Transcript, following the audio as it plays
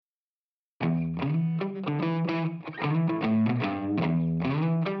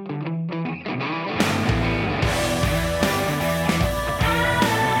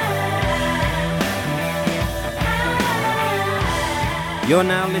You're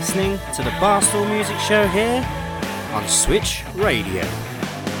now listening to the Barstool Music Show here on Switch Radio.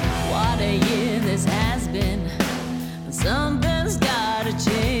 What a year this has been. Something's gotta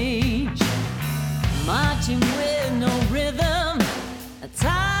change. Marching with no rhythm,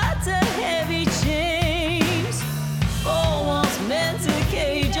 tied to heavy chains. Four walls meant to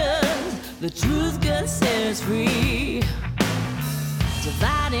cage us. The truth could set us free.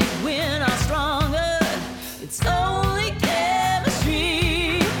 Divided, we're not stronger. It's only chemistry.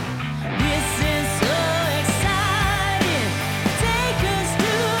 This is so exciting. Take us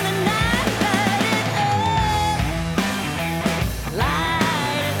to the night.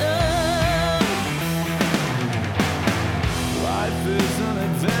 Light it up. Life is an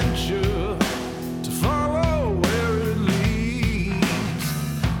adventure to follow where it leads.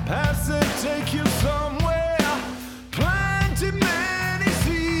 Pass it, take you somewhere. Planting many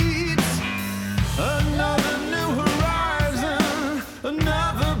seeds. Another new horizon.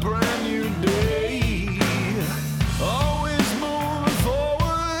 Another brand new day. Always moving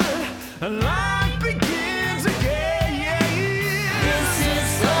forward. And life begins again. This is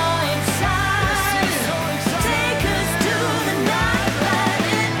so exciting. Take us to the night. Light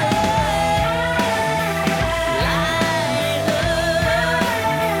it up. Light it up.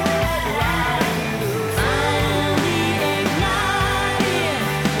 Finally ignited.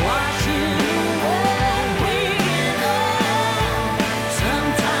 Watching the world wake up.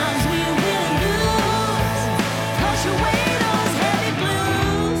 Sometimes we will lose. Push away those heavy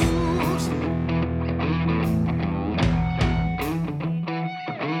blues.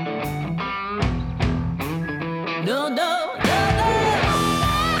 No, no, no, no.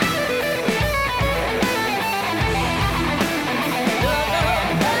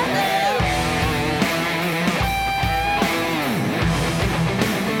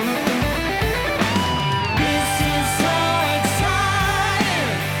 This is so exciting.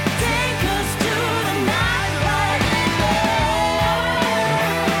 Take us to the night. Light it up.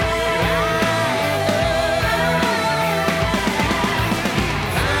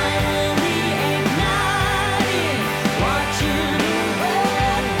 Finally ignited. Watching the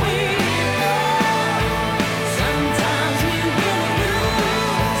world wake up. Sometimes we will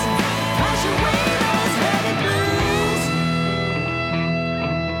lose. Push away those heavy blues.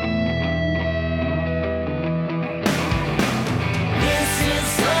 This is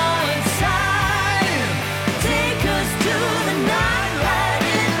so exciting. Take us to the night. Light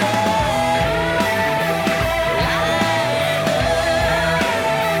it up. Light it up.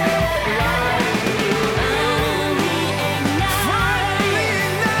 Finally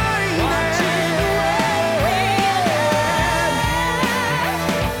ignited. Watching the world wake up.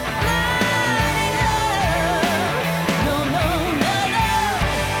 Light it up. No, no, no,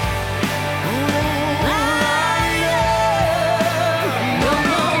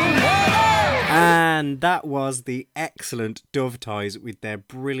 no. And that was the excellent Dove Ties with their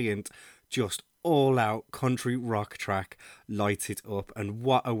brilliant, just all-out country rock track, Light It Up. And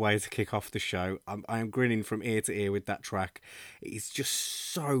what a way to kick off the show. I'm grinning from ear to ear with that track. It's just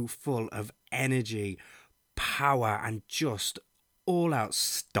so full of energy, power, and just all-out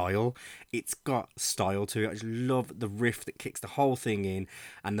style. It's got style to it. I just love the riff that kicks the whole thing in,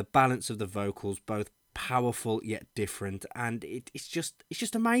 and the balance of the vocals, both powerful yet different, and it's just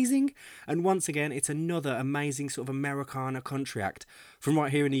amazing. And once again, it's another amazing sort of Americana country act from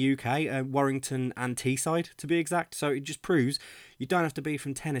right here in the UK, Warrington and Teesside to be exact. So it just proves you don't have to be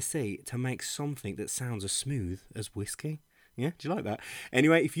from Tennessee to make something that sounds as smooth as whiskey. Yeah, do you like that?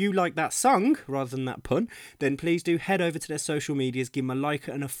 Anyway, if you like that song rather than that pun, then please do head over to their social medias, give them a like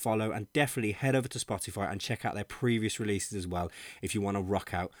and a follow, and definitely head over to Spotify and check out their previous releases as well if you want to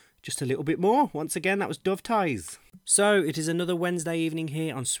rock out just a little bit more. Once again, that was Dove Ties. So it is another Wednesday evening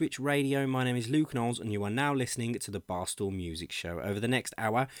here on Switch Radio. My name is Luke Knowles, and you are now listening to the Barstool Music Show. Over the next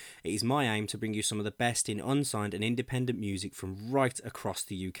hour, it is my aim to bring you some of the best in unsigned and independent music from right across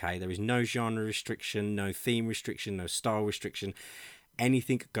the UK. There is no genre restriction, no theme restriction, no style restriction.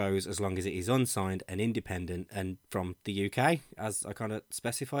 Anything goes as long as it is unsigned and independent and from the UK, as I kind of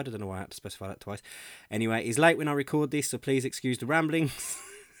specified. I don't know why I had to specify that twice. Anyway, it's late when I record this, so please excuse the ramblings.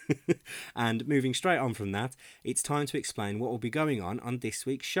 And moving straight on from that, it's time to explain what will be going on this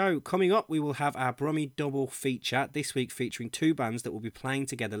week's show. Coming up, we will have our Brummy double feature, this week featuring two bands that will be playing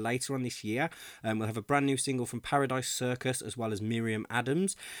together later on this year. We'll have a brand new single from Paradise Circus as well as Miriam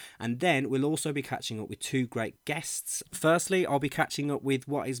Adams. And then we'll also be catching up with two great guests. Firstly, I'll be catching up with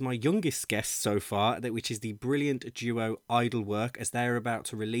what is my youngest guest so far, which is the brilliant duo Idlework, as they are about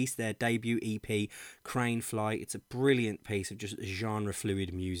to release their debut EP, Crane Fly. It's a brilliant piece of just genre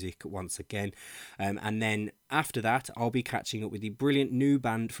fluid music once again. And then After that, I'll be catching up with the brilliant new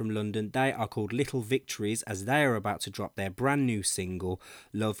band from London. They are called Little Victories, as they are about to drop their brand new single,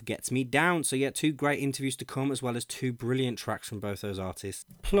 Love Gets Me Down. So yeah, 2 great interviews to come, as well as 2 brilliant tracks from both those artists.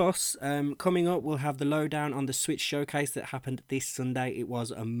 Plus, coming up, we'll have the lowdown on the Switch showcase that happened this Sunday. It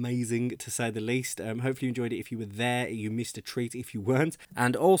was amazing, to say the least. Hopefully you enjoyed it if you were there. You missed a treat if you weren't.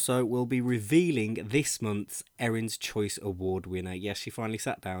 And also, we'll be revealing this month's Erin's Choice Award winner. Yes, she finally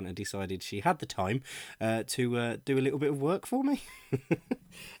sat down and decided she had the time to do a little bit of work for me.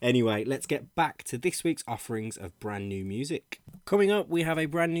 Anyway, let's get back to this week's offerings of brand new music. Coming up, we have a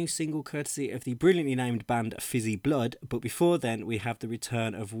brand new single courtesy of the brilliantly named band Fizzy Blood, but before then we have the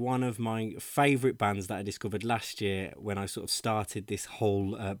return of one of my favourite bands that I discovered last year when I sort of started this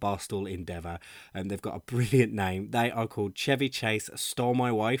whole Barstool endeavour. They've got a brilliant name. They are called Chevy Chase Stole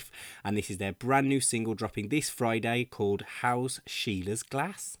My Wife, and this is their brand new single dropping this Friday called How's Sheila's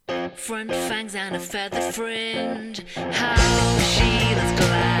Glass? Front fangs and a feathered fringe. How Sheila's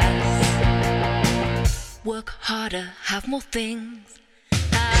glass. Work harder, have more things.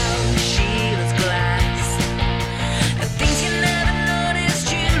 How Sheila's glass. The things you never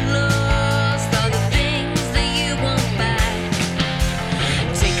noticed you lost are the things that you want back.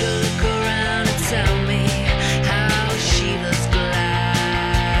 Take a look around and tell me how Sheila's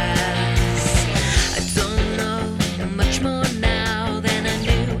glass. I don't know much more now than I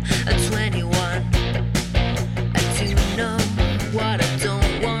knew at 21. I do know what I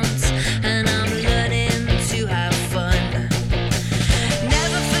don't want, and I'm learning to have fun.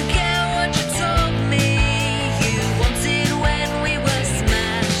 Never forget what you told me you wanted when we were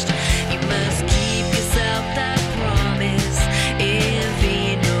smashed. You must keep yourself that promise in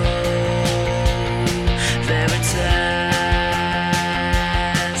vino veritas.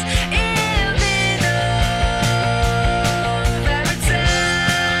 In vino veritas.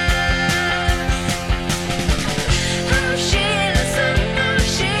 Oh Sheila's, oh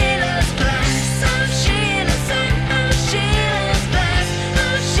Sheila's glass. Oh Sheila's, oh Sheila's glass.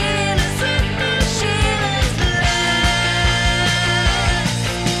 Oh Sheila's, oh Sheila's glass.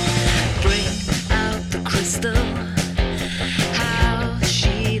 Bring out the crystal. How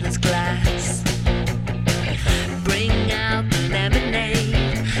Sheila's glass. Bring out the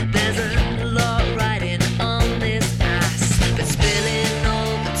lemonade. There's a lot riding on this ass, but spilling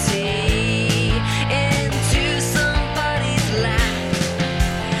all the tea into somebody's lap.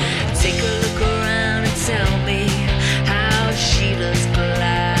 Take a look around and tell me how Sheila's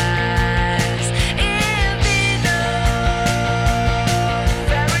glass. In vino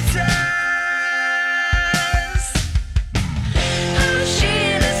veritas. Oh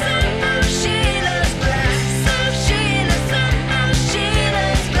Sheila's, oh Sheila's glass. Oh Sheila's, oh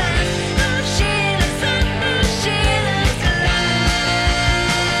Sheila's glass. Oh Sheila's, oh Sheila's glass.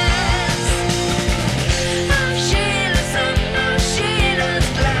 Oh Sheila's, oh Sheila's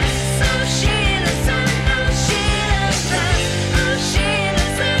glass. Oh Sheila's, oh Sheila's glass. Oh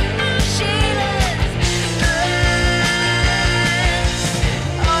Sheila's, oh Sheila's glass.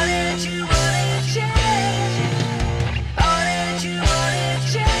 Oh, did you want it change? Oh, did you want it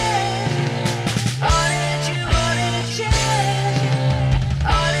change? Oh, did you want it change?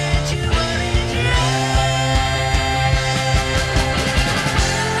 Oh, did you want it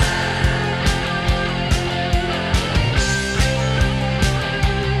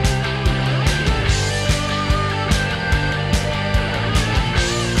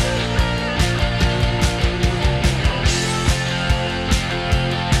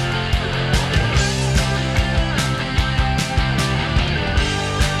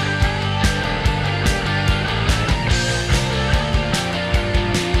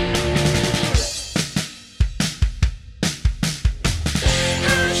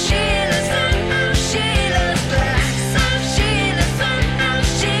Oh Sheila's, oh Sheila's glass. Oh Sheila's, oh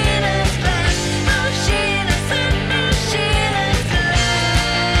Sheila's glass. Oh Sheila's, oh Sheila's glass. Oh Sheila's, oh Sheila's glass.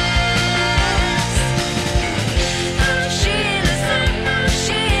 Oh Sheila's, oh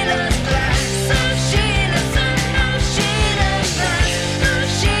Sheila's glass. Oh Sheila's, oh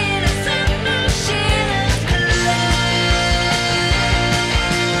Sheila's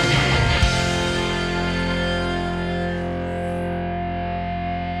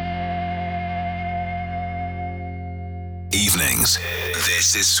Evenings.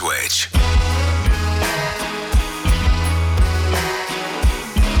 This is Switch.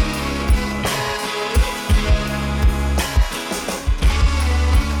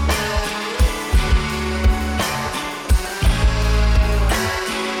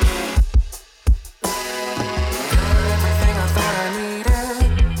 Everything I thought I needed,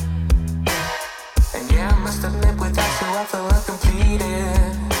 and yeah, I must admit without you I feel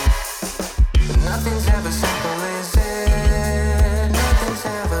uncompleted. But nothing's ever separate.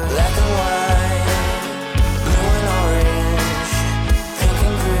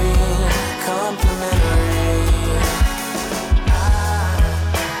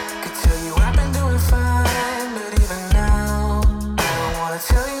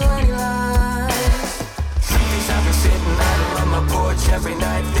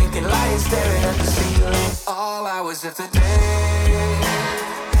 all hours of the day.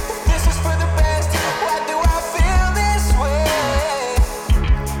 This is for the best. Why do I feel this way?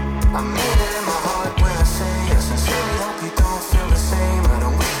 I mean it in my heart when I say I sincerely hope you don't feel the same. I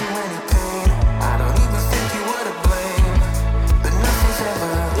don't wish you any pain. I don't even think you were to blame. But nothing's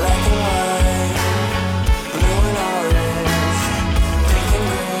ever black and white, blue and orange, pink and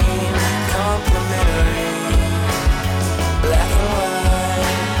green, complementary. Black and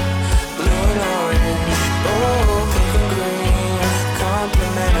white, blue and orange, oh, pink and green,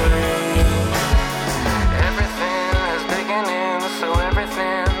 complementary. Everything has beginning, so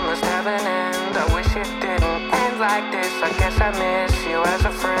everything must have an end. I wish it didn't end like this. I guess I miss you as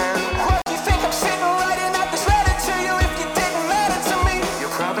a friend. What do you think I'm sitting writing out this letter to you if you didn't matter to me? You'll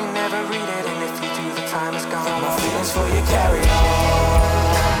probably never read it, and if you do, the time is gone. My feelings for you carry on.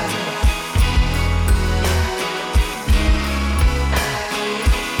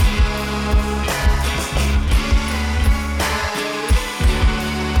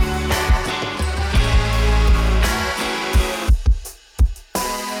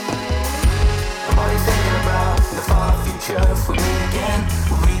 I'm always thinking about the far future. If we meet again,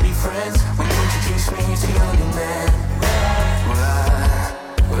 will we be friends? When you introduce me to your new man,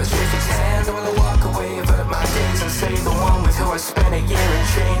 will I shake his hand or will I walk away? Avert my gaze and say the one with who I spent a year in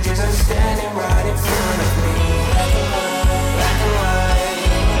changes and standing right in front of me. Black and white, black and white,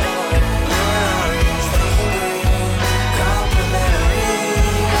 blue and orange, pink and green, complementary.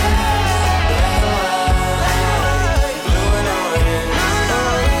 Black and white, blue and orange,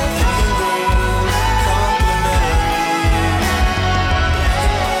 pink and green,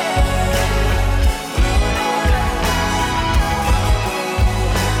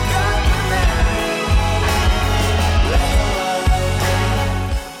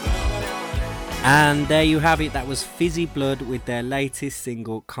 And there you have it. That was Fizzy Blood with their latest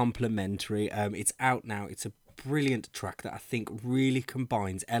single, Complementary. It's out now. It's a brilliant track that I think really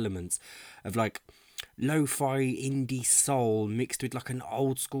combines elements of like lo-fi indie soul mixed with like an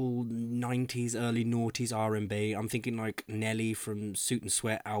old school 90s, early noughties R&B. I'm thinking like Nelly from Suit and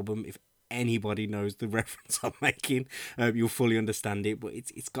Sweat album. If anybody knows the reference I'm making, you'll fully understand it. But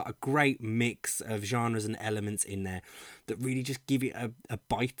it's got a great mix of genres and elements in there that really just give it a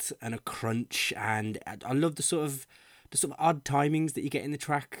bite and a crunch. And I love the sort of odd timings that you get in the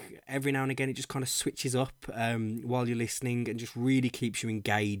track. Every now and again it just kind of switches up while you're listening and just really keeps you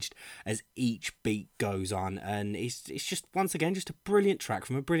engaged as each beat goes on. And it's just, once again, just a brilliant track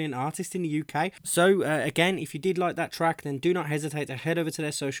from a brilliant artist in the UK. So again, if you did like that track, then do not hesitate to head over to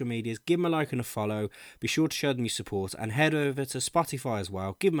their social medias, give them a like and a follow, be sure to show them your support, and head over to Spotify as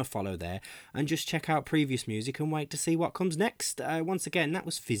well, give them a follow there, and just check out previous music and wait to see what comes next. Once again, that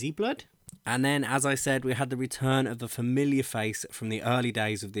was Fizzy Blood. And then, as I said, we had the return of the familiar face from the early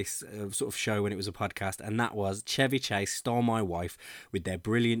days of this sort of show when it was a podcast, and that was Chevy Chase, Stole My Wife, with their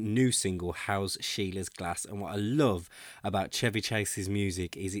brilliant new single, How's Sheila's Glass. And what I love about Chevy Chase's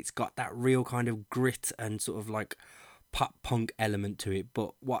music is it's got that real kind of grit and sort of like pop punk element to it,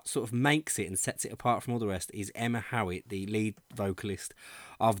 but what sort of makes it and sets it apart from all the rest is Emma Howitt, the lead vocalist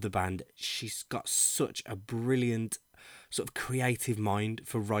of the band. She's got such a brilliant sort of creative mind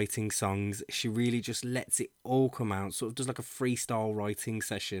for writing songs. She really just lets it all come out, sort of does like a freestyle writing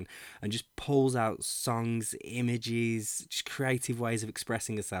session and just pulls out songs, images, just creative ways of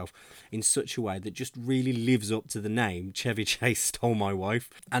expressing herself in such a way that just really lives up to the name Chevy Chase Stole My Wife.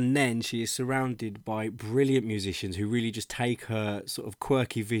 And then she is surrounded by brilliant musicians who really just take her sort of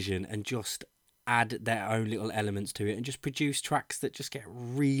quirky vision and just add their own little elements to it and just produce tracks that just get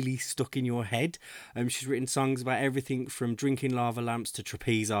really stuck in your head. She's written songs about everything from drinking lava lamps to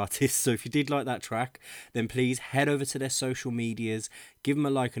trapeze artists. So if you did like that track, then please head over to their social medias, give them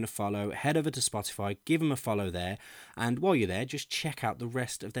a like and a follow, head over to Spotify, give them a follow there, and while you're there, just check out the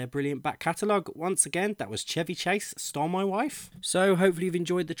rest of their brilliant back catalogue. Once again, that was Chevy Chase, Stole My Wife. So hopefully you've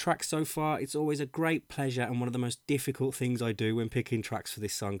enjoyed the track so far. It's always a great pleasure and one of the most difficult things I do when picking tracks for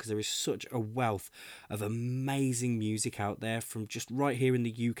this song, because there is such a wealth of amazing music out there from just right here in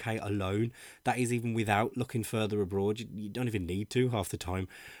the UK alone. That is even without looking further abroad. You don't even need to half the time.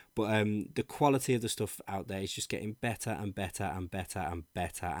 But the quality of the stuff out there is just getting better and better and better and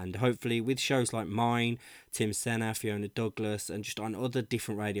better. And hopefully with shows like mine, Tim Senna, Fiona Douglas, and just on other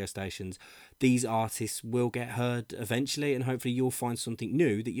different radio stations, these artists will get heard eventually, and hopefully you'll find something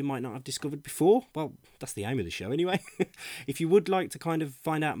new that you might not have discovered before. Well, that's the aim of the show anyway. If you would like to kind of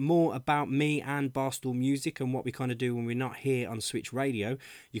find out more about me and Barstool Music and what we kind of do when we're not here on Switch Radio,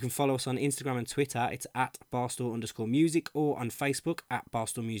 you can follow us on Instagram and Twitter. It's at Barstool_music, or on Facebook at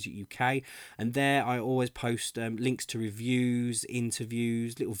Barstool Music Music UK, and there I always post links to reviews,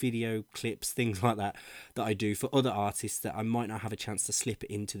 interviews, little video clips, things like that I do for other artists that I might not have a chance to slip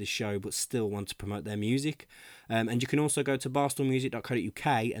into the show but still want to promote their music. And you can also go to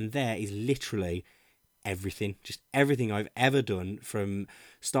barstoolmusic.co.uk, and there is literally everything, just everything I've ever done from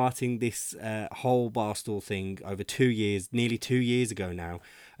starting this whole Barstool thing over 2 years, nearly 2 years ago now.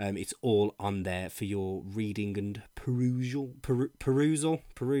 It's all on there for your reading and perusal,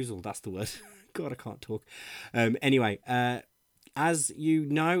 that's the word. God, I can't talk. Anyway, as you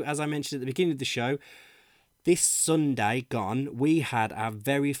know, as I mentioned at the beginning of the show, this Sunday gone, we had our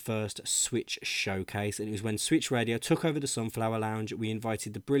very first Switch showcase, and it was when Switch Radio took over the Sunflower Lounge. We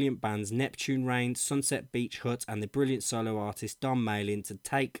invited the brilliant bands Neptune Rain, Sunset Beach Hut, and the brilliant solo artist Don Malin to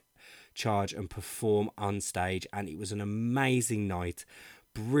take charge and perform on stage, and it was an amazing night.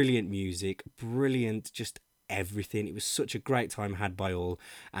 Brilliant music, brilliant, just everything. It was such a great time had by all,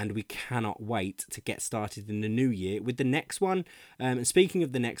 and we cannot wait to get started in the new year with the next one. And speaking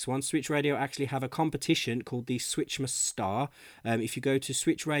of the next one, Switch Radio actually have a competition called the Switchmas Star. If you go to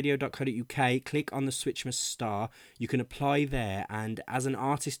switchradio.co.uk, click on the Switchmas Star, you can apply there, and as an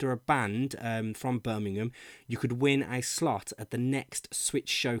artist or a band from Birmingham, you could win a slot at the next Switch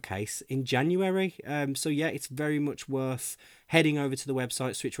showcase in January. So yeah, it's very much worth heading over to the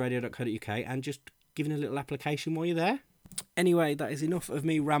website switchradio.co.uk and just giving a little application while you're there. Anyway, that is enough of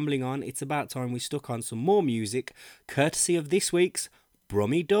me rambling on. It's about time we stuck on some more music, courtesy of this week's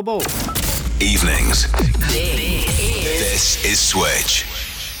Brummy Double. Evenings. This is Switch.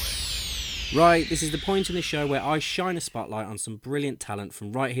 Right, this is the point in the show where I shine a spotlight on some brilliant talent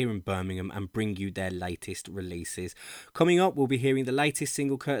from right here in Birmingham and bring you their latest releases. Coming up, we'll be hearing the latest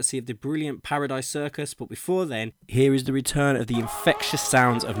single courtesy of the brilliant Paradise Circus, but before then, here is the return of the infectious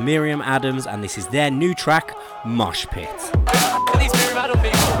sounds of Miriam Adams, and this is their new track, Mosh Pit. These Miriam Adams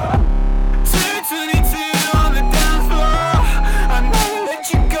people. 222 on the dance floor. I never let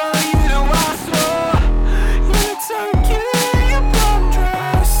you go, you know I swore. You took your prom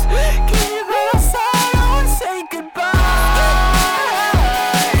dress. Give you that outside and say goodbye.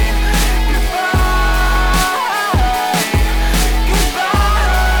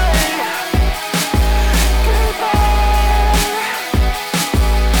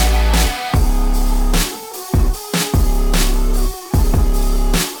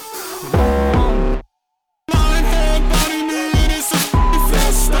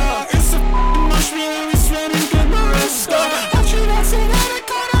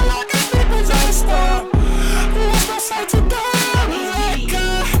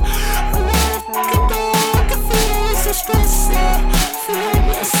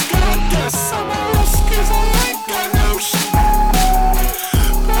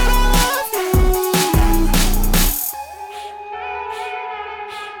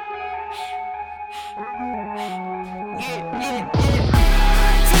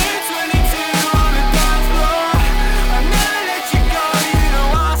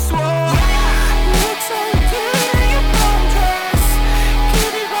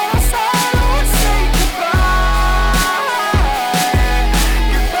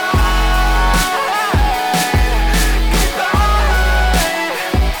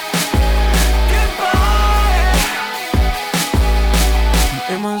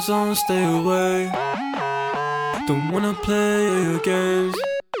 Stay away. Don't wanna play your games.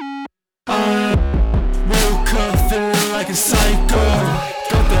 I woke up feeling like a psycho.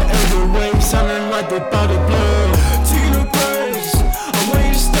 Got the elder waves sounding like they about to blow. Taking a breaks, I'm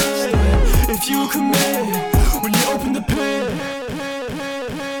waiting to stay. If you commit, when you open the pit.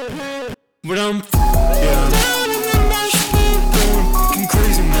 When I'm down in the mosh pit, going fucking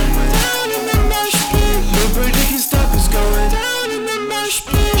crazy, man. Down in the mosh pit, nobody can stop us going. Down in the mosh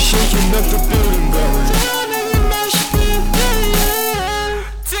pit, shaking up the building, going down in the mosh pit, yeah.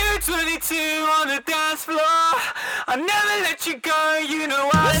 222 on the dance floor. I never let you go, you know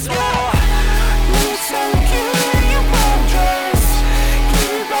I swore. You took your prom dress. Give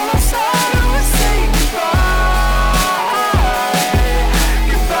me by my side and we'll say goodbye.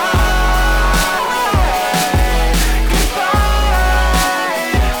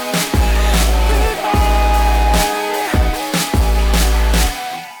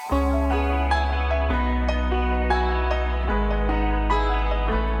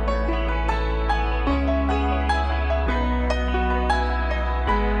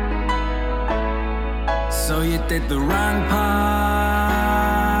 Did the wrong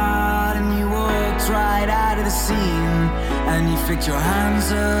part and you walked right out of the scene and you flicked your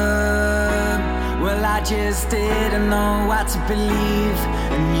hands up. Well, I just didn't know what to believe,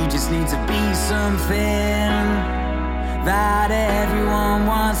 and you just need to be something that everyone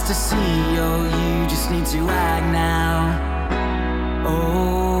wants wants to see you, you just need to act now.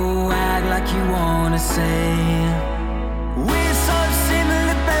 Oh, act like you wanna say. We're so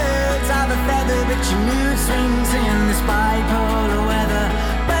similar birds of a feather, but your mood swings in this bipolar weather.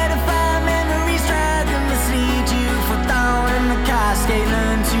 Butterfly memories try to mislead you. Fall down in the cascade,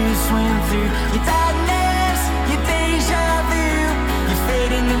 learn to swim through your darkness, your deja vu. Your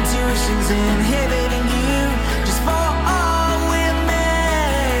fading intuitions inhibiting you. Just fall on with me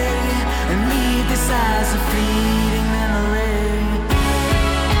and leave this as a fleeting memory.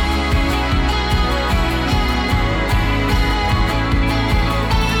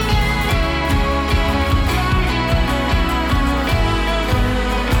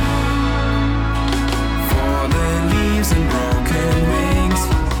 And broken wings.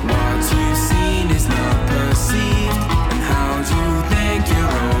 What you've seen is not perceived. And how do you think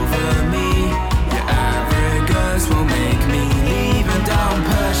you're over me? Your arrogance will make me leave. And don't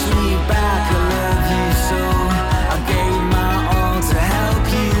push me back, I love you so. I gave my all to help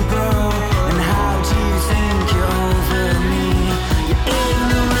you grow. And how do you think you're over me? Your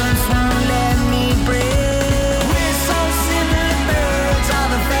ignorance won't let me breathe. We're so similar birds of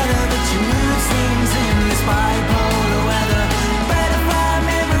a feather, but your mood swings in this bipolar.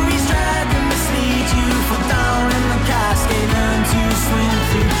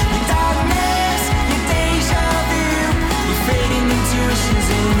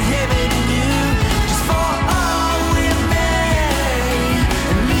 Inhibiting you, just fall on with me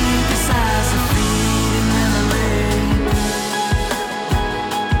and leave this as a fleeting memory.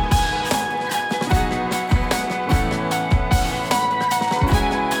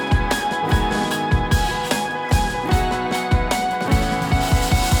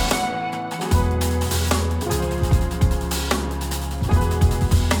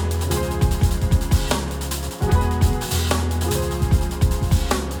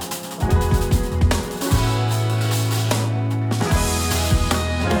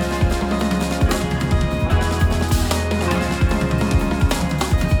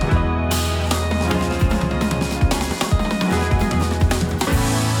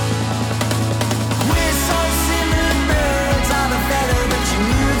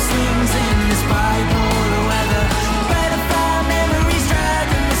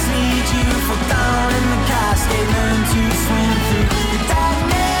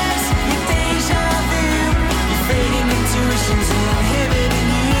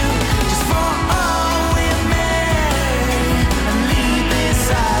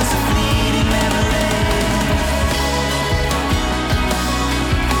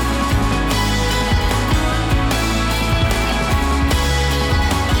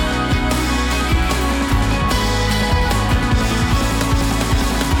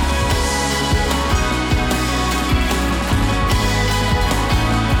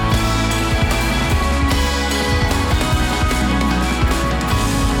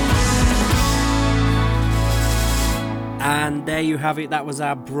 There you have it, that was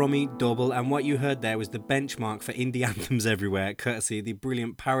our Brummy double, and what you heard there was the benchmark for indie anthems everywhere, courtesy of the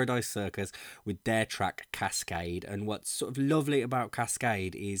brilliant Paradise Circus with their track Cascade. And what's sort of lovely about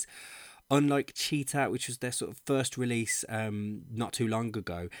Cascade is, unlike Cheetah, which was their sort of first release not too long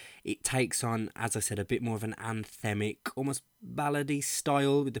ago, it takes on, as I said, a bit more of an anthemic, almost ballady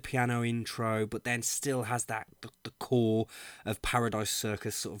style with the piano intro, but then still has that the core of Paradise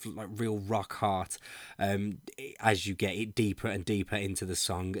Circus, sort of like real rock heart, as you get it deeper and deeper into the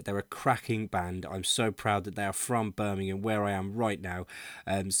song. They're a cracking band. I'm so proud that they are from Birmingham, where I am right now.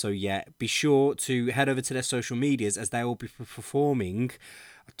 So yeah, be sure to head over to their social medias, as they will be performing,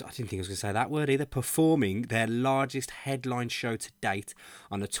 I didn't think I was going to say that word either, performing their largest headline show to date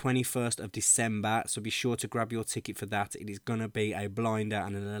on the 21st of December. So be sure to grab your ticket for that. It is going to be a blinder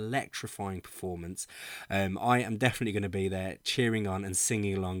and an electrifying performance. I am definitely going to be there cheering on and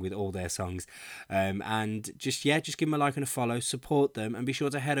singing along with all their songs. And just give them a like and a follow, support them, and be sure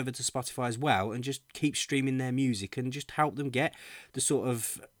to head over to Spotify as well and just keep streaming their music and just help them get the sort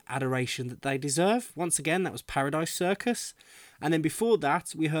of adoration that they deserve. Once again, that was Paradise Circus. And then before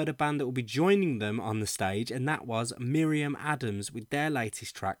that, we heard a band that will be joining them on the stage, and that was Miriam Adams with their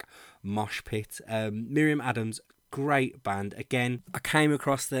latest track, Mosh Pit. Miriam Adams, great band. Again, I came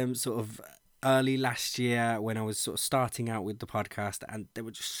across them sort of early last year when I was sort of starting out with the podcast, and they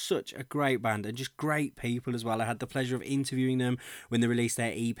were just such a great band and just great people as well. I had the pleasure of interviewing them when they released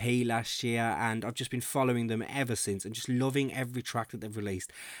their EP last year, and I've just been following them ever since and just loving every track that they've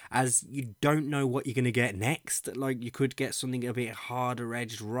released, as you don't know what you're going to get next. Like, you could get something a bit harder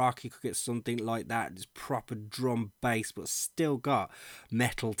edged rock, you could get something like that, just proper drum bass, but still got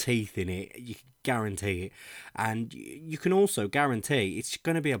metal teeth in it. You can guarantee it. And you can also guarantee it's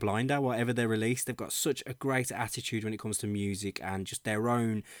going to be a blinder whatever they release. They've got such a great attitude when it comes to music and just their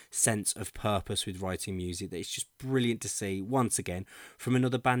own sense of purpose with writing music that it's just brilliant to see once again from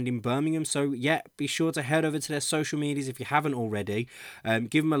another band in Birmingham. So yeah, be sure to head over to their social medias if you haven't already.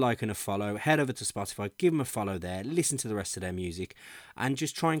 Give them a like and a follow. Head over to Spotify, give them a follow there, listen to the rest of their music, and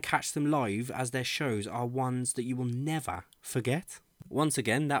just try and catch them live, as their shows are ones that you will never forget. Once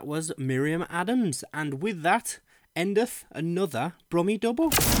again, that was Miriam Adams, and with that endeth another Brummy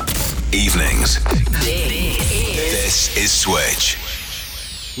Double. Evenings. This is Switch.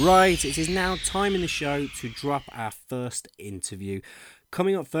 Right, it is now time in the show to drop our first interview.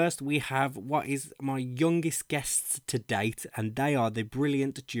 Coming up first, we have what is my youngest guests to date, and they are the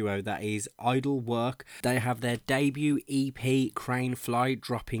brilliant duo that is Idle Work. They have their debut EP, Crane Fly,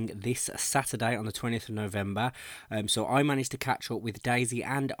 dropping this Saturday on the 20th of November. So I managed to catch up with Daisy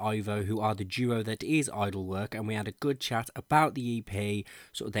and Ivo, who are the duo that is Idle Work, and we had a good chat about the EP,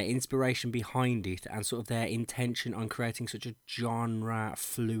 sort of their inspiration behind it, and sort of their intention on creating such a genre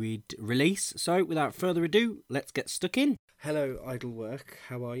fluid release. So without further ado, let's get stuck in. Hello, Idle Work.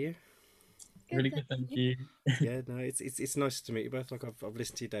 How are you? Really good, thank you. Yeah, no, it's nice to meet you both. Like, I've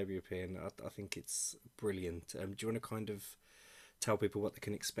listened to your debut EP, and I think it's brilliant. Do you want to kind of tell people what they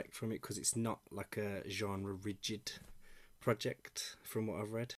can expect from it, because it's not like a genre rigid project from what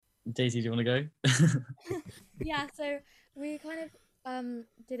I've read? Daisy, do you want to go? Yeah, so we kind of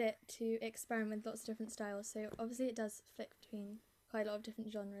did it to experiment with lots of different styles. So obviously it does flick between quite a lot of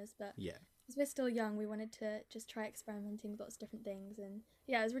different genres, but Yeah. because we're still young, we wanted to just try experimenting with lots of different things, and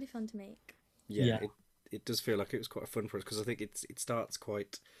yeah, it was really fun to make. Yeah. It does feel like it was quite a fun process, because I think it starts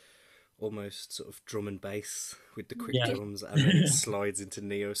quite almost sort of drum and bass with the quick Yeah. drums, and then it slides into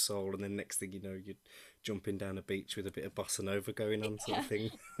neo soul, and then next thing you know, you're jumping down a beach with a bit of bossa nova going on, sort of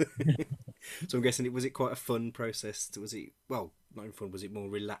thing. So I'm guessing it quite a fun process? Was it, well, not even fun, was it more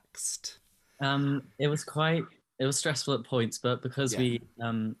relaxed? It was stressful at points, but because Yeah.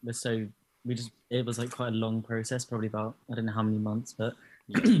 it was like quite a long process, probably about, I don't know how many months, but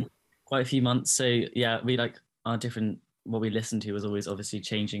Yeah. quite a few months. So yeah, we like our different, what we listened to was always obviously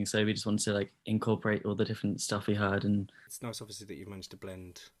changing. So we just wanted to like incorporate all the different stuff we heard. And It's nice, obviously, that you've managed to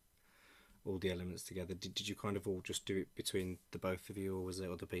blend all the elements together. Did you kind of all just do it between the both of you, or was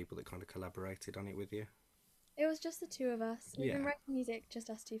there other people that kind of collaborated on it with you? It was just the two of us. We've been Yeah. writing music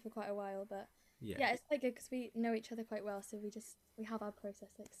just us two for quite a while, but Yeah. yeah, it's quite good because we know each other quite well, so we have our process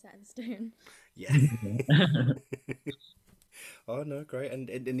like set in stone. Yeah. Oh no, great. And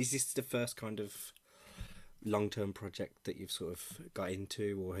is this the first kind of long-term project that you've sort of got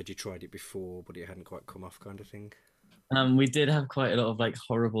into, or had you tried it before but it hadn't quite come off, kind of thing? we did have quite a lot of like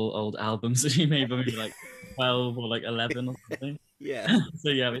horrible old albums that we made when we were like 12 or like 11 or something. Yeah. So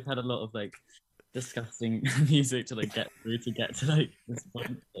yeah, we've had a lot of like disgusting music to like get through to get to like this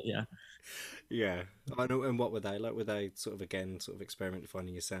point. But yeah. Yeah. I know. And what were they like? Were they sort of, again, sort of experimenting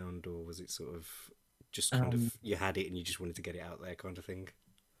finding your sound, or was it sort of just kind of you had it and you just wanted to get it out there, kind of thing?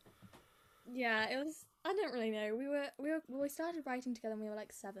 Yeah, it was. I don't really know. We started writing together when we were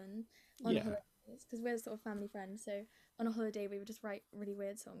like 7 on Yeah. holidays, because we're sort of family friends. So on a holiday, we would just write really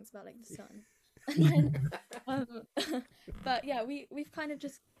weird songs about like the sun, and then, but yeah, we've kind of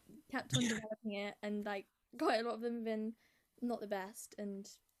just kept on developing it, and like quite a lot of them have been not the best and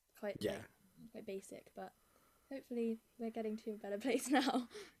quite Yeah. like, quite basic, but hopefully we're getting to a better place now.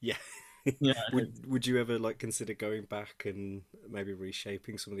 Yeah. Yeah. Would you ever like consider going back and maybe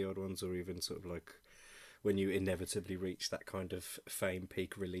reshaping some of the old ones, or even sort of like when you inevitably reach that kind of fame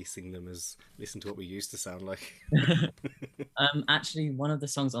peak, releasing them as listen to what we used to sound like? Actually, one of the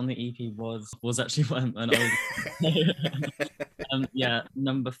songs on the EP was actually an old. Yeah,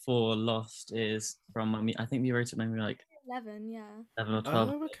 number 4, Lost, is from when I think we wrote it when we were like 11, yeah. 11 or 12.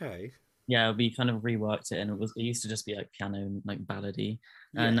 Oh, okay. Yeah, we kind of reworked it, and it used to just be like piano and like ballady,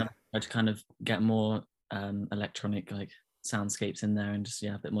 and Yeah. I tried to kind of get more electronic like soundscapes in there, and just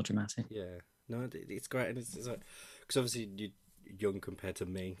a bit more dramatic. Yeah. No, it's great, and it's like, because obviously you're young compared to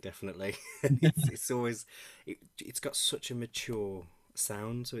me, definitely. It's always it's got such a mature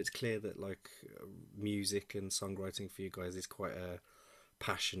sound, so it's clear that like music and songwriting for you guys is quite a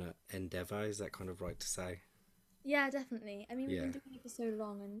passionate endeavour. Is that kind of right to say? Yeah, definitely. I mean, we've Yeah. been doing it for so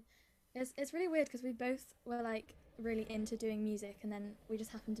long, and It's really weird because we both were like really into doing music, and then we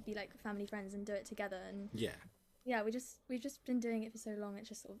just happened to be like family friends and do it together. And Yeah. we've just been doing it for so long. It's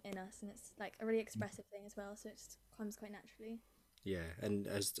just sort of in us, and it's like a really expressive thing as well. So it just comes quite naturally. Yeah, and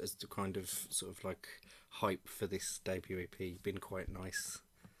as the kind of sort of like hype for this debut EP been quite nice.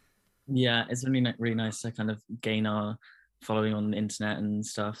 Yeah, it's really nice to kind of gain our following on the internet and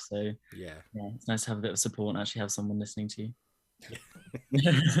stuff. So Yeah. yeah, it's nice to have a bit of support and actually have someone listening to you.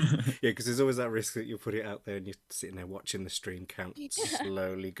 Yeah, because there's always that risk that you put it out there and you're sitting there watching the stream count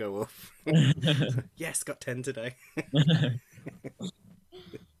slowly go up. Yes, got 10 today.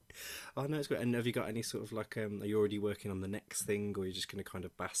 Oh no, it's great. And have you got any sort of like, are you already working on the next thing, or are you just going to kind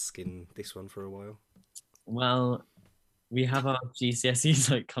of bask in this one for a while? Well, we have our GCSEs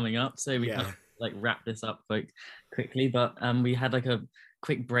like coming up, so we Yeah. can't like wrap this up like quickly. But we had like a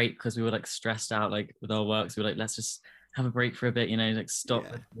quick break because we were like stressed out like with our work. So we were like, let's just have a break for a bit, you know, like stop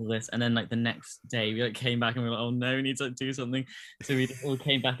Yeah. with all this. And then like the next day we like came back and we were like, oh no, we need to like, do something. So we all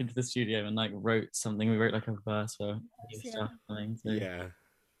came back into the studio and like wrote something. We wrote like a verse for new Yeah. stuff coming. So Yeah.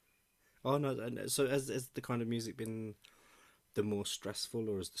 Oh no, and so has the kind of music been the more stressful,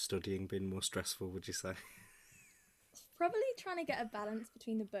 or has the studying been more stressful, would you say? Probably trying to get a balance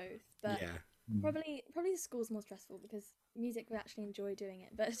between the both, but Yeah. probably the school's more stressful because music we actually enjoy doing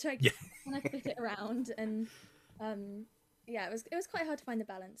it, but it's like Yeah. when I flip it around and yeah, it was quite hard to find the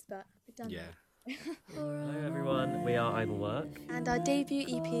balance, but we've done Yeah. it. Hello everyone, we are Idlework. And our debut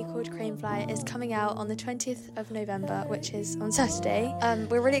EP called Cranefly is coming out on the 20th of November, which is on Saturday.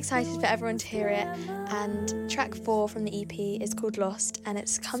 We're really excited for everyone to hear it, and track 4 from the EP is called Lost, and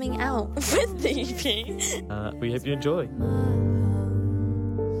it's coming out with the EP. We hope you enjoy.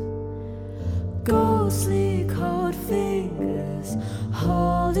 Ghostly cold fingers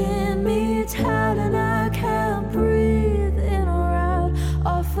holding me tight, and I can't breathe in or out.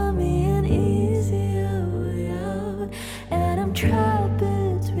 Offer me an easier way out, and I'm trapped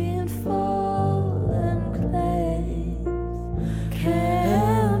between fallen clays.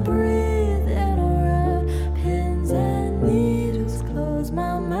 Can't breathe in or out. Pins and needles close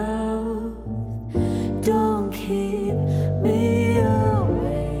my mouth. Don't keep me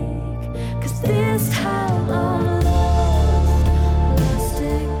awake, 'cause this time I'm lost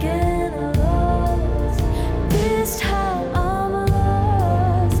again, lost. This time I'm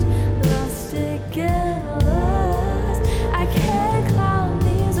lost again, lost. I can't climb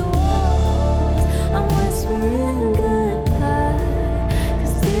these walls. I'm whispering goodbye,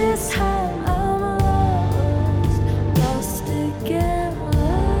 'cause this time I'm lost again,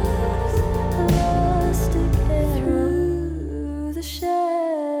 lost again. Through the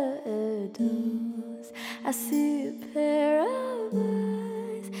shadows, I see a pair of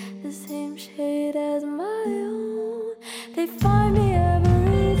eyes, the same shade as my own. They find me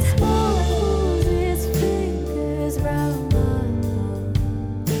every time, pulls his fingers round my mouth.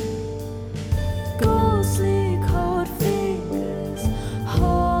 Ghostly cold fingers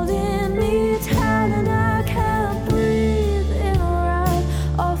holding me tight, and I can't breathe in or out.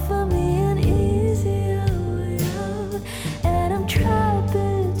 Offer me an easier way out, and I'm trapped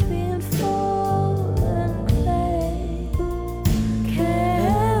between fallen clay.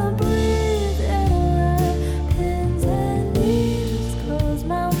 Can't breathe in or out. Pins and needles close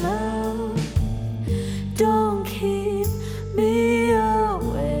my mouth. Don't keep me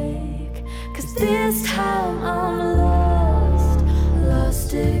awake, 'cause this time I'm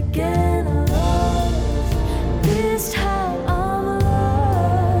lost again, lost. This time I'm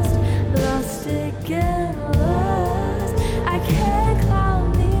lost again, lost. I can't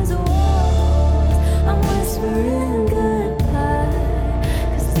climb these walls. I'm whispering goodbye,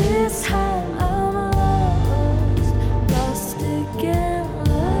 'cause this time I'm lost again,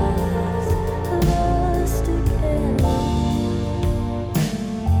 lost again.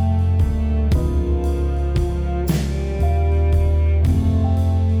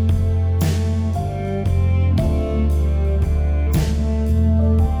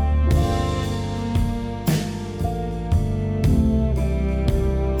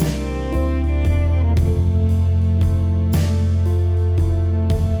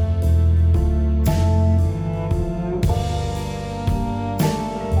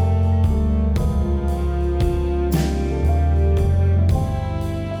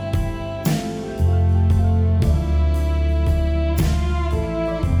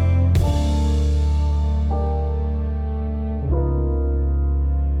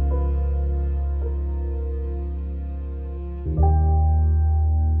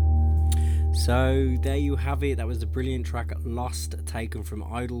 So there you have it. That was the brilliant track Lost, taken from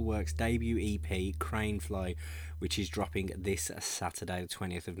Idleworks' debut EP Cranefly, which is dropping this Saturday, the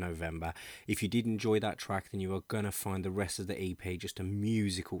 20th of November. If you did enjoy that track, then you are going to find the rest of the EP just a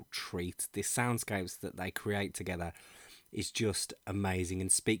musical treat. The soundscapes that they create together is just amazing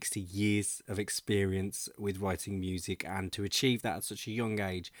and speaks to years of experience with writing music, and to achieve that at such a young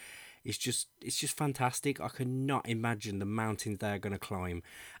age, it's just fantastic. I cannot imagine the mountains they're going to climb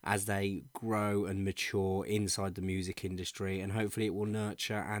as they grow and mature inside the music industry, and hopefully it will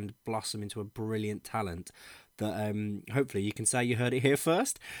nurture and blossom into a brilliant talent that hopefully you can say you heard it here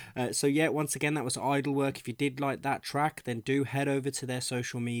first. So yeah, once again, that was Idlework. If you did like that track, then do head over to their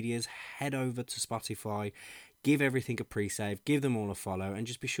social medias, head over to Spotify, give everything a pre-save, give them all a follow, and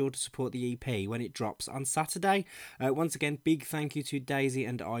just be sure to support the EP when it drops on Saturday. Once again, big thank you to Daisy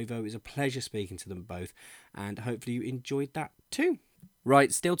and Ivo. It was a pleasure speaking to them both, and hopefully you enjoyed that too.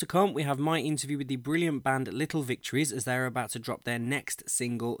 Right, still to come, we have my interview with the brilliant band Little Victories, as they're about to drop their next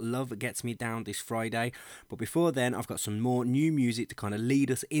single, Love Gets Me Down, this Friday. But before then, I've got some more new music to kind of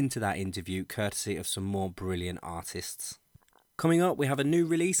lead us into that interview, courtesy of some more brilliant artists. Coming up, we have a new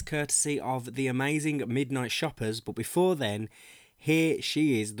release courtesy of the amazing Midnight Shoppers, but before then, here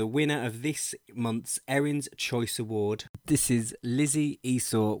she is, the winner of this month's Erin's Choice Award. This is Lizzie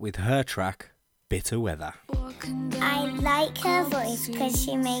Esau with her track, Bitter Weather. I like her voice because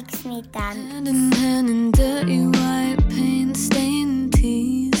she makes me dance. Hand in hand in dirty white paint stained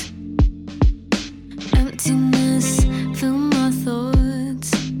teeth. Emptiness fill my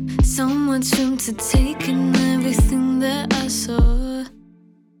thoughts. So much room to take in everything that I saw.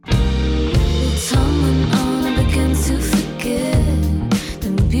 Time went on, I began to forget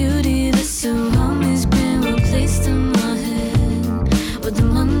the beauty that's around me's been replaced in my head with the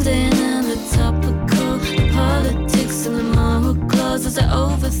mundane and the topical, the politics and the moral clause. As I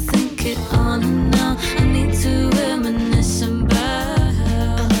overthink it on and now, I need to reminisce about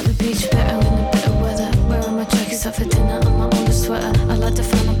I like the beach better in the better weather. Wearing my jackets out for dinner and my oldest sweater. I like to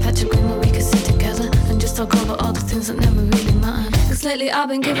find a patch of green where we can sit together and just talk over all the things that never really matter. Cause lately I've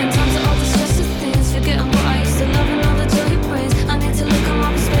been giving time to all the stressful things, forgetting what I used to love and all the joy it brings. I need to look at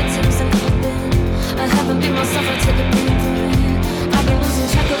my perspectives a little bit. I haven't been myself, I take the blame for it. I've been losing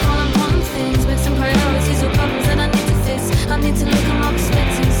track of all important things, mixing priorities with problems that I need to fix. I need to look at my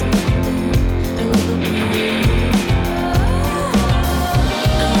perspectives a little bit, a little bit.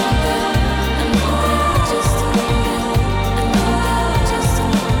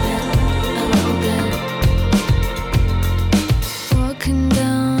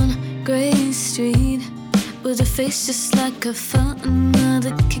 With a face just like a fountain,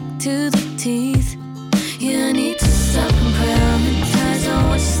 another kick to the teeth. Yeah, I need to stop and prioritize. I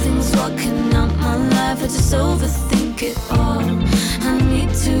watch things walking out my life, I just overthink it all. I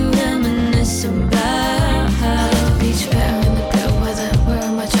need to reminisce about how the beach better in the better weather.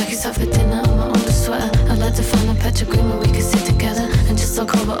 Wearing my jackets out for dinner and my oldest sweater. I'd like to find a patch of green where we can sit together and just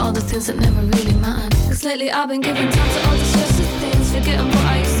talk over all the things that never really matter. Cause lately I've been giving time to all the stressful things, forgetting what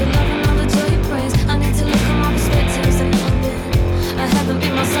I used to love and all the joy it brings. I need to look at my perspectives a little bit. I haven't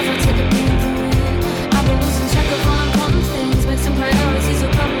been myself, I take the blame for it. I've been losing track of all important things, mixing priorities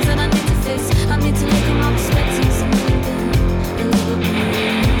with problems that I need to fix. I need to look at my perspectives a little bit, a little bit.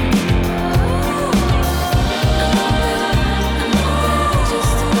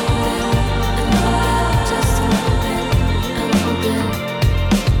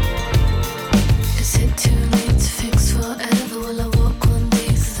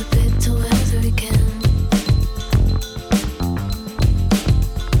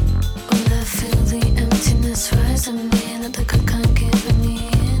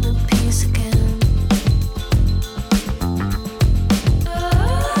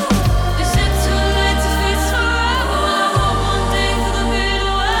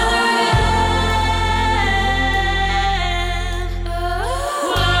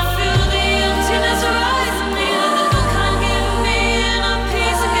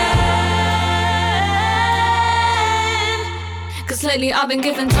 Lately I've been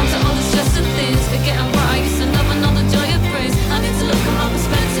giving time to all the stressful things, forgetting what I used to love and all the joy it brings. I need to look at my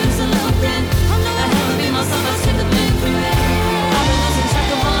perspectives a little bit. I haven't been myself, I take the blame for it. I've been losing track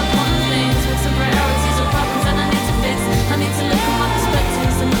of all important things, fixing priorities with problems that I need to fix. I need to look at my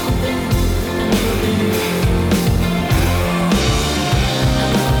perspectives a little bit, a little bit.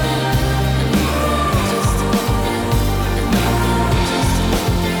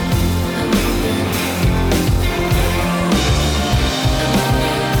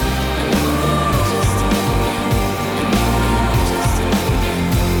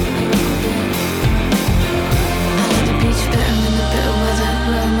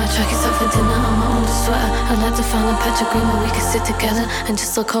 to find a patch of green where we can sit together and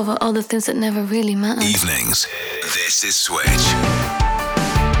just look over all the things that never really matter. Evenings. This is Switch.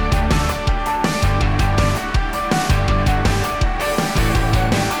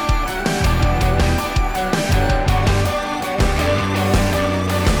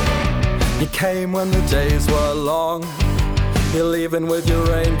 You came when the days were long. You're leaving with your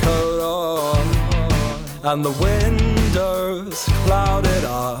raincoat on, and the windows clouded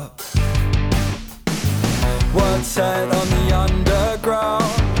up. Words said on the underground.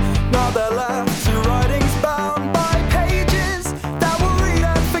 Now they're left to writings bound by pages that we'll read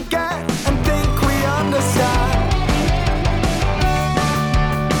and forget and think we understand.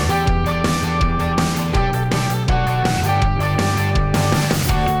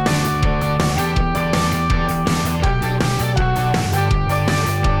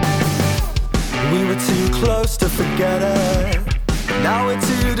 We were too close to forget it. Now we're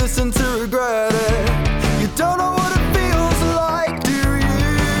too distant to regret it. You don't know what it feels like, do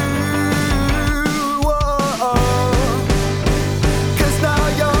you? Whoa. 'Cause now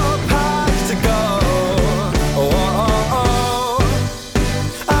you're packed to go. Whoa.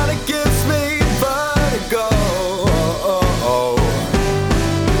 And it gives me vertigo.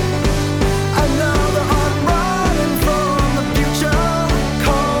 And now that I'm running from the future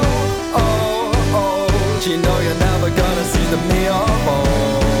cold, you know you're never gonna see the me of old.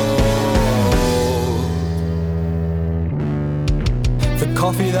 The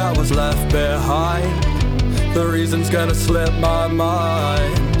coffee that was left behind, the reason's gonna slip my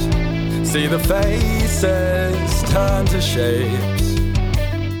mind. See the faces turn to shapes.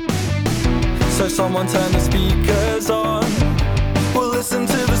 So someone turn the speakers on. We'll listen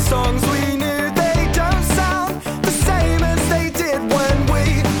to the songs we knew. They don't sound the same as they did when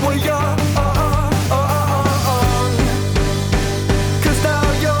we were young. 'Cause now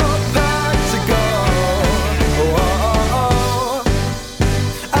you're packed to go.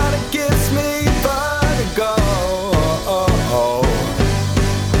 And it gives me vertigo.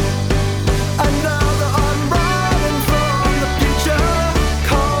 And now that I'm running from the future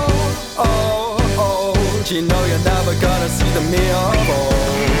cold, you know you're never gonna see the me of old.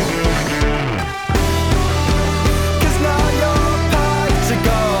 'Cause now you're packed to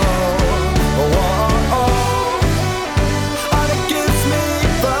go. And it gives me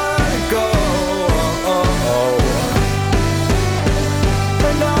vertigo.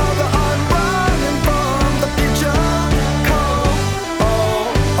 And now that I'm running from the future cold,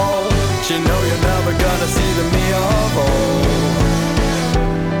 you know you're never gonna see the me of old.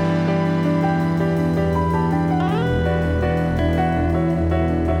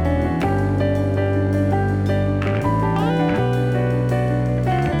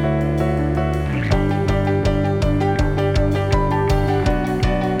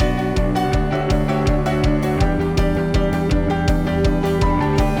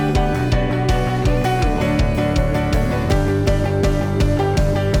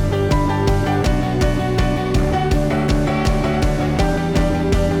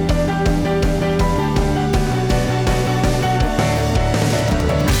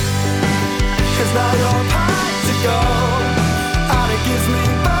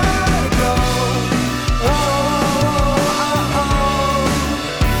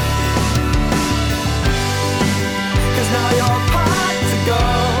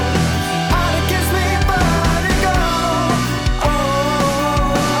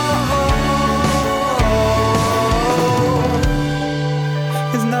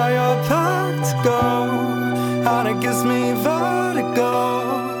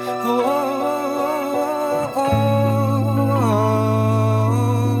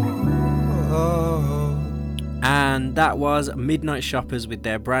 That was Midnight Shoppers with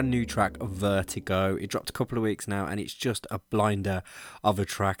their brand new track Vertigo. It dropped a couple of weeks now and it's just a blinder of a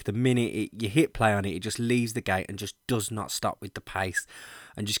track. The minute you hit play on it, it just leaves the gate and just does not stop with the pace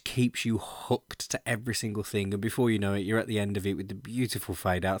and just keeps you hooked to every single thing. And before you know it, you're at the end of it with the beautiful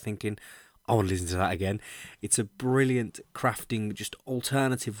fade out thinking, I want to listen to that again. It's a brilliant crafting, just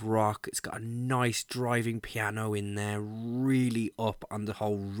alternative rock. It's got a nice driving piano in there, really up on the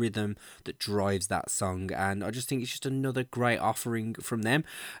whole rhythm that drives that song. And I just think it's just another great offering from them.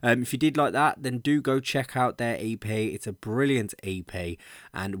 If you did like that, then do go check out their EP. It's a brilliant EP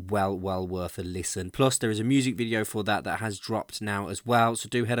and well worth a listen. Plus, there is a music video for that has dropped now as well. So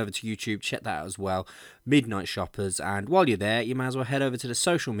do head over to YouTube, check that out as well. Midnight Shoppers. And while you're there, you might as well head over to the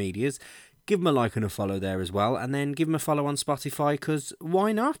social medias. Give them a like and a follow there as well, and then give them a follow on Spotify, because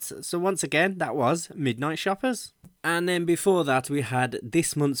why not? So once again, that was Midnight Shoppers. And then before that, we had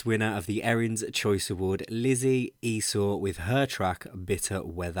this month's winner of the Erin's Choice Award, Lizzie Esau, with her track Bitter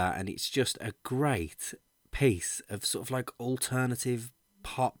Weather, and it's just a great piece of sort of like alternative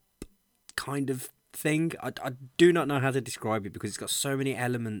pop kind of thing. I do not know how to describe it because it's got so many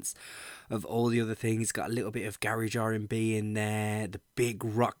elements of all the other things. It's got a little bit of garage R&B in there, the big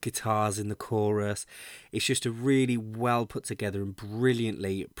rock guitars in the chorus. It's just a really well put together and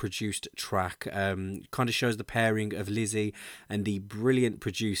brilliantly produced track. Kind of shows the pairing of Lizzie and the brilliant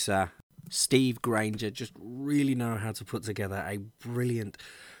producer Steve Granger just really know how to put together a brilliant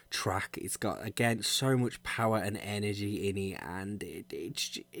track. It's got, again, so much power and energy in it, and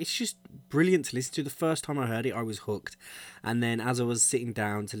it's just brilliant to listen to. The first time I heard it, I was hooked, and then as I was sitting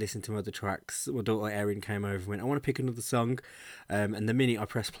down to listen to other tracks, my daughter Erin came over and went, I want to pick another song, and the minute I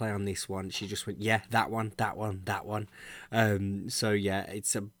pressed play on this one, she just went, yeah, that one. So yeah,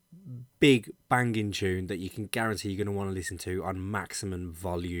 it's a big banging tune that you can guarantee you're going to want to listen to on maximum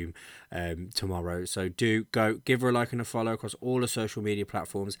volume tomorrow. So do go give her a like and a follow across all the social media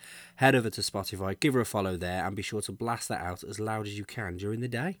platforms. Head over to Spotify, give her a follow there, and be sure to blast that out as loud as you can during the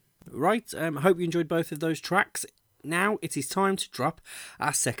day. Right, I hope you enjoyed both of those tracks. Now it is time to drop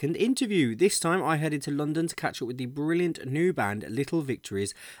our second interview. This time I headed to London to catch up with the brilliant new band Little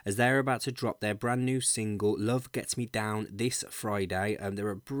Victories as they're about to drop their brand new single Love Gets Me Down this Friday.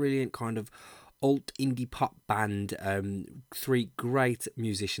 They're a brilliant kind of alt indie pop band, 3 great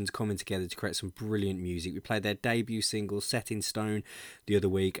musicians coming together to create some brilliant music. We played their debut single Set in Stone the other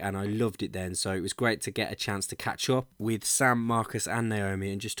week and I loved it then, so it was great to get a chance to catch up with Sam, Marcus and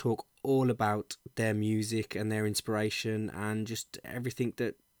Naomi and just talk all about their music and their inspiration and just everything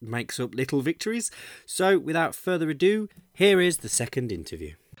that makes up Little Victories. So without further ado, here is the second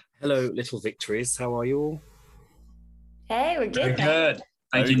interview. Hello Little Victories, how are you all? Hey, we're good. Good.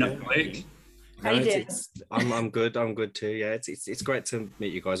 Thank you, Nick. How you doing? I'm good too. Yeah, it's great to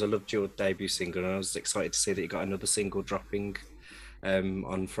meet you guys. I loved your debut single, and I was excited to see that you got another single dropping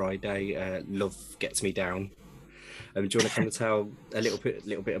on Friday. Love Gets Me Down. Do you want to kind of tell a little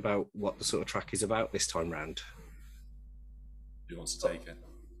bit about what the sort of track is about this time round? Who wants to take it?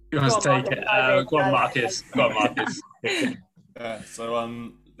 Go on, Marcus.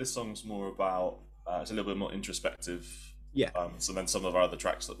 So this song's more about it's a little bit more introspective. Yeah. So then some of our other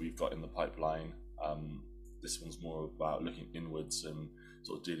tracks that we've got in the pipeline, this one's more about looking inwards and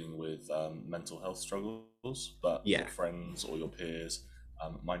sort of dealing with mental health struggles, but your friends or your peers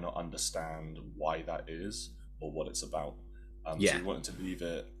might not understand why that is or what it's about. So we wanted to leave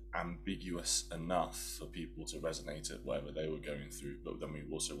it ambiguous enough for people to resonate at whatever they were going through, but then we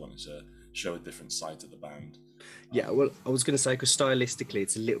also wanted to show a different side to the band. Yeah, well, I was going to say, because stylistically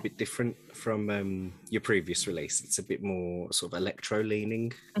it's a little bit different from your previous release. It's a bit more sort of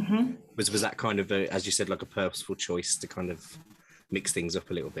electro-leaning. Mm-hmm. Was that kind of, as you said, like a purposeful choice to kind of mix things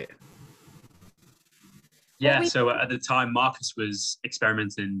up a little bit? Yeah, so at the time, Marcus was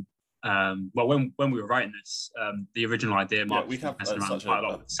experimenting. Well, when we were writing this, the original idea, Marcus was messing around quite a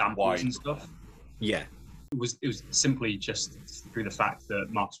lot with samples and stuff. Yeah. It was simply just through the fact that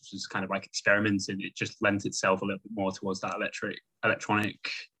Marcus was kind of like experimenting. It just lent itself a little bit more towards that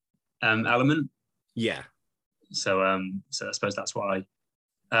electronic element. Yeah. So I suppose that's why.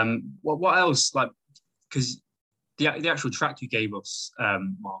 What else? Like, because the actual track you gave us,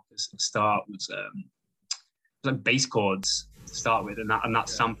 Marcus, at the start was like bass chords to start with, and that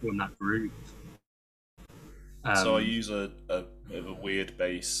sample and that groove. So I use a bit of a weird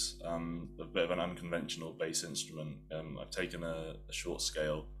bass, a bit of an unconventional bass instrument. I've taken a short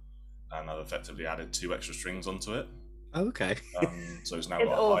scale and I've effectively added 2 extra strings onto it. Oh, okay. So it's now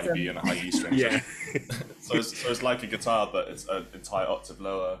got a high B and a high E string. Yeah. So it's like a guitar, but it's an entire octave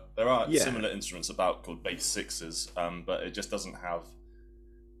lower. There are similar instruments about called bass sixes, but it just doesn't have.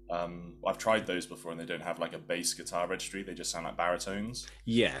 I've tried those before and they don't have like a bass guitar registry, they just sound like baritones.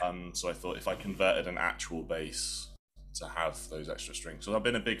 Yeah. So I thought if I converted an actual bass to have those extra strings. So I've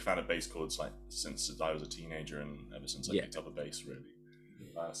been a big fan of bass chords like since I was a teenager and ever since I picked up a bass really.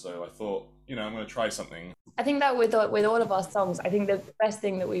 So I thought, I'm going to try something. I think that with all of our songs, I think the best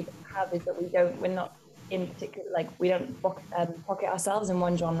thing that we have is that we're not in particular, like we don't pocket ourselves in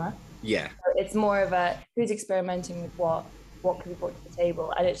one genre. Yeah. So it's more of a who's experimenting with what can we bring to the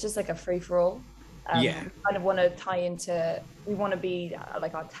table, and it's just like a free for all. We kind of want to tie into. We want to be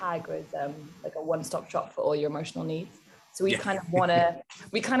like our tag was like a one-stop shop for all your emotional needs. So we kind of want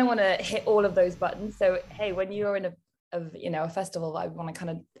to hit all of those buttons. So hey, when you're in a festival, I want to kind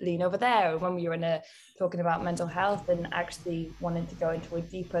of lean over there. When we were talking about mental health and actually wanting to go into a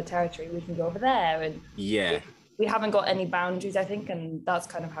deeper territory, we can go over there. And we haven't got any boundaries, I think, and that's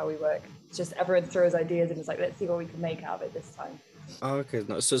kind of how we work. It's just everyone throws ideas and it's like, let's see what we can make out of it this time. Oh, okay.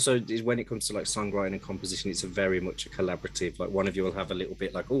 No, so when it comes to like songwriting and composition, it's a very much a collaborative. Like one of you will have a little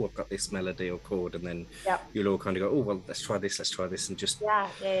bit like, oh, I've got this melody or chord, and then you'll all kind of go, oh, well, let's try this, and just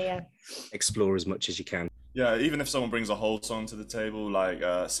explore as much as you can. Yeah, even if someone brings a whole song to the table, like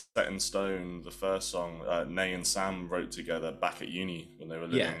Set in Stone, the first song, Nay and Sam wrote together back at uni when they were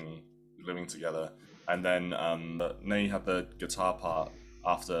living together. And then Nay had the guitar part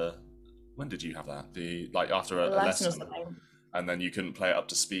after, when did you have that? After a lesson or something. And then you couldn't play it up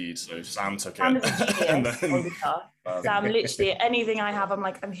to speed, so Sam took Sam it. is a genius on guitar. Sam, literally, anything I have, I'm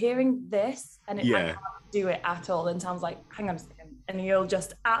like, I'm hearing this, and I can't do it at all. And Sam's like, hang on a second. And he'll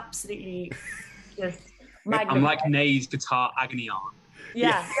just absolutely just magnify. I'm like Nay's guitar agony aunt.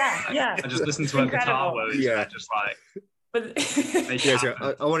 Yeah. I just listen to her guitar words, and I just like... But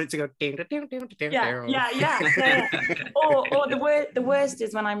I want it to go. Yeah. Or the worst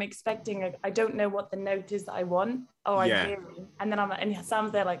is when I'm expecting I don't know what the note is that I want. I'm hearing, and then I'm like, and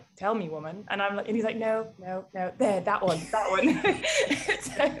Sam's there like, tell me, woman, and I'm like, and he's like, no, there, that one.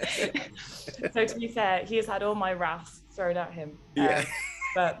 So to be fair, he has had all my wrath thrown at him.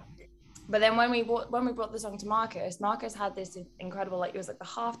 But then when we brought the song to Marcus had this incredible, like, it was like the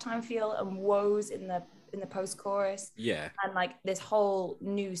halftime feel and woes in the post-chorus, and like this whole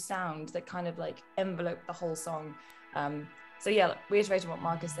new sound that kind of like enveloped the whole song. Reiterating what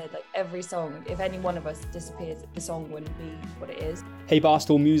Marcus said, like every song, if any one of us disappears, the song wouldn't be what it is. Hey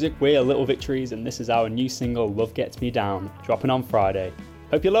Barstool Music, we're Little Victories, and this is our new single, Love Gets Me Down, dropping on Friday.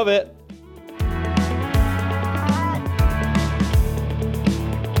 Hope you love it.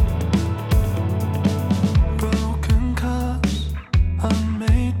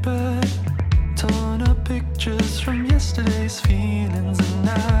 From yesterday's feelings, and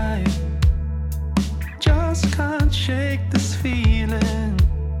I just can't shake this feeling.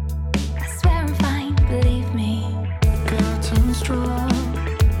 I swear I'm fine, believe me. Curtains drawn,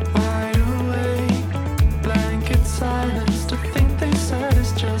 wide awake, blanket silence to think they said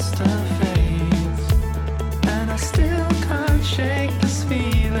it's just a phase, and I still can't shake this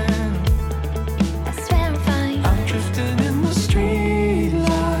feeling. I swear I'm fine. I'm drifting in the street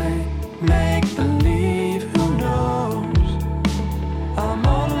light, make believe. I'm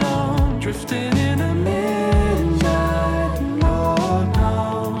all alone, drifting in a midnight, and Lord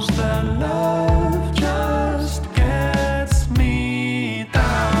knows that love just gets me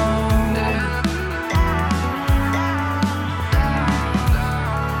down.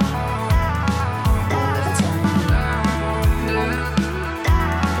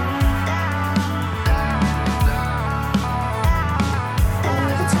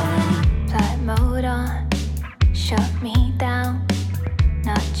 Flight mode on, shut me down.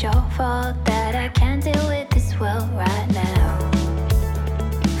 Not your fault that I can't deal with this world right now.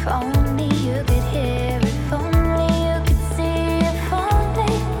 If only you could hear, if only you could see, if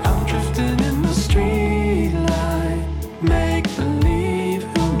only. I'm drifting in the street light, make believe,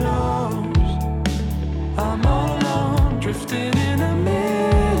 who knows? I'm all alone, drifting in a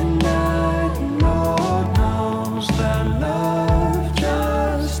midnight, and Lord knows that love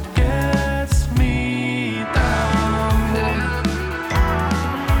just gets me down.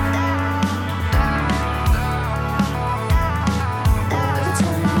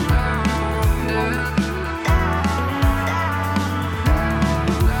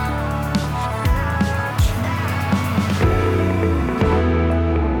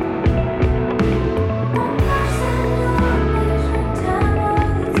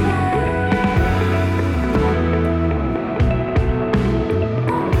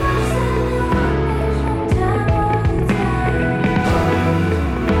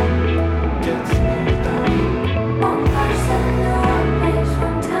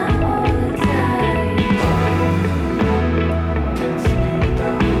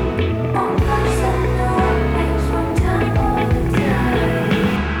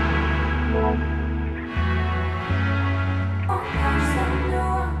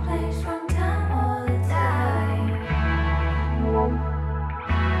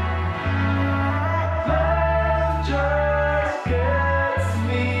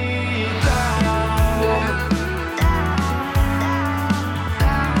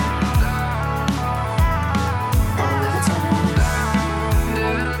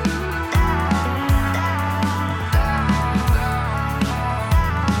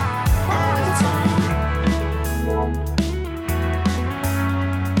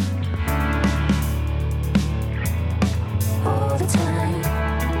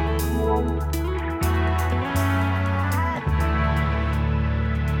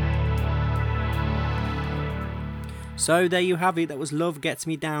 So there you have it. That was Love Gets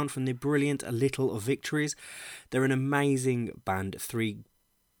Me Down from the brilliant Little Victories. They're an amazing band, 3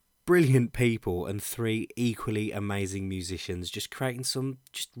 brilliant people and 3 equally amazing musicians, just creating some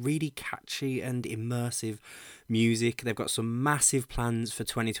just really catchy and immersive music. They've got some massive plans for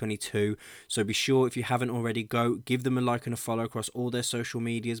 2022, so be sure, if you haven't already, go give them a like and a follow across all their social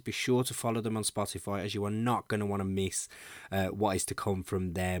medias. Be sure to follow them on Spotify, as you are not going to want to miss what is to come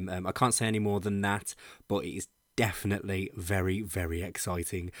from them. I can't say any more than that, but it is definitely very, very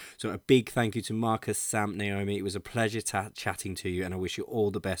exciting. So a big thank you to Marcus, Sam, Naomi. It was a pleasure chatting to you, and I wish you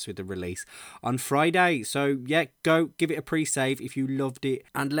all the best with the release on Friday. So yeah, go give it a pre-save if you loved it,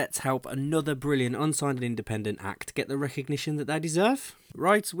 and let's help another brilliant unsigned and independent act get the recognition that they deserve.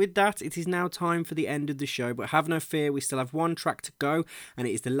 Right, with that, it is now time for the end of the show, but have no fear, we still have one track to go, and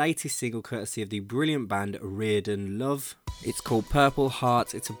it is the latest single courtesy of the brilliant band Reardon Love. It's called Purple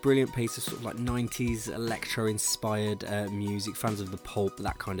Heart. It's a brilliant piece of sort of like 90s electro-inspired music, fans of the Pulp,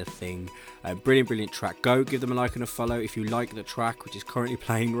 that kind of thing. Brilliant track. Go give them a like and a follow if you like the track, which is currently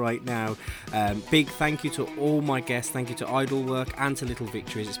playing right now. Big thank you to all my guests. Thank you to Idlework and to Little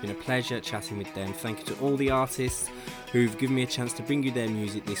Victories. It's been a pleasure chatting with them. Thank you to all the artists who've given me a chance to bring you their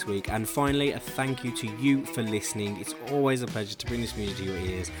music this week. And finally, a thank you to you for listening. It's always a pleasure to bring this music to your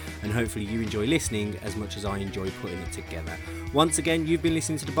ears, and hopefully you enjoy listening as much as I enjoy putting it together. Once again, you've been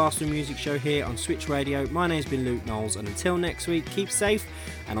listening to the Barstool Music Show here on Switch Radio. My name's been Luke Knowles, and until next week, keep safe,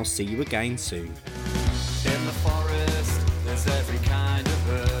 and I'll see you again soon.